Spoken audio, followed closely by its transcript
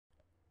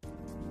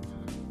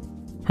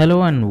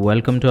Hello and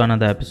welcome to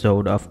another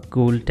episode of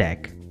Cool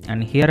Tech,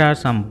 and here are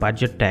some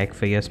budget tech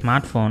for your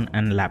smartphone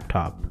and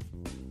laptop.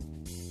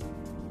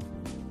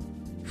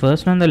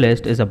 First on the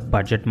list is a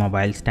budget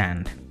mobile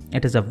stand.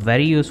 It is a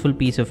very useful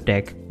piece of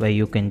tech where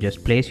you can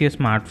just place your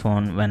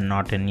smartphone when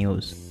not in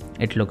use.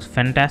 It looks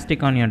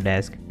fantastic on your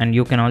desk, and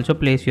you can also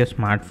place your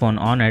smartphone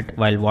on it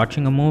while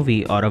watching a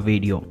movie or a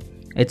video.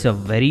 It's a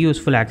very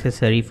useful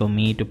accessory for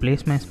me to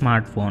place my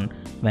smartphone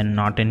when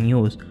not in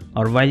use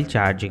or while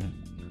charging.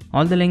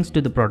 All the links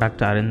to the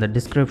product are in the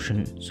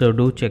description, so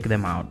do check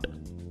them out.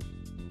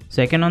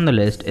 Second on the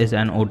list is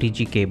an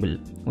OTG cable,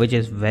 which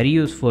is very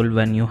useful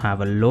when you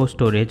have a low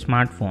storage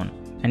smartphone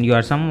and you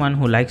are someone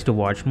who likes to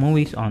watch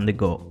movies on the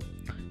go.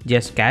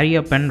 Just carry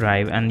a pen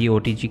drive and the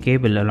OTG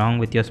cable along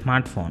with your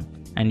smartphone,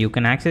 and you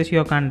can access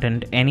your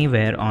content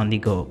anywhere on the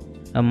go.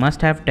 A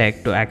must-have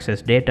tech to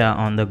access data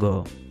on the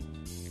go.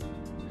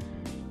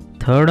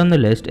 Third on the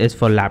list is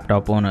for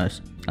laptop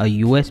owners, a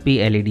USB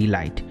LED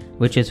light,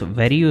 which is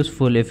very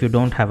useful if you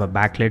don't have a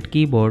backlit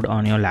keyboard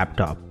on your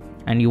laptop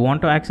and you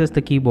want to access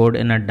the keyboard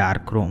in a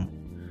dark room.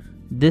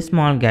 This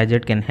small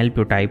gadget can help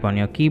you type on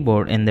your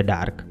keyboard in the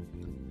dark.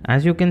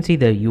 As you can see,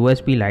 the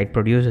USB light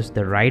produces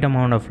the right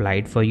amount of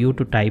light for you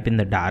to type in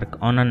the dark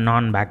on a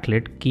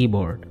non-backlit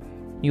keyboard.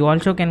 You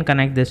also can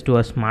connect this to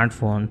a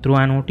smartphone through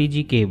an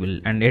OTG cable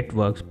and it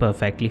works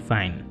perfectly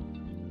fine.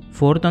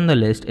 Fourth on the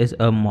list is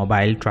a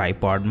mobile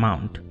tripod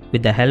mount,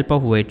 with the help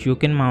of which you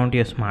can mount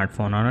your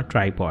smartphone on a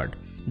tripod.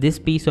 This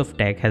piece of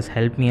tech has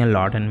helped me a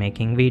lot in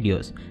making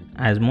videos,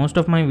 as most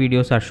of my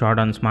videos are shot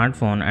on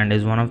smartphone and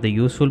is one of the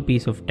useful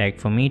piece of tech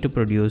for me to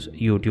produce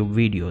YouTube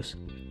videos.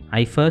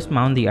 I first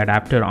mount the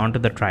adapter onto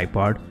the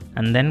tripod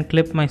and then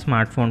clip my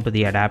smartphone to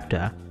the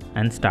adapter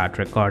and start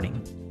recording.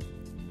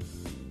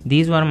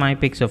 These were my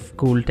picks of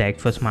cool tech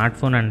for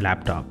smartphone and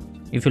laptop.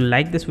 If you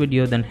like this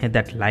video, then hit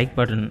that like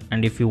button,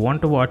 and if you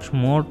want to watch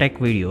more tech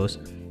videos,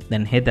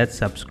 then hit that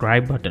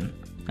subscribe button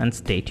and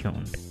stay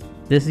tuned.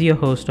 This is your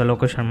host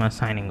Alok Sharma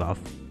signing off.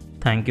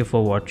 Thank you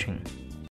for watching.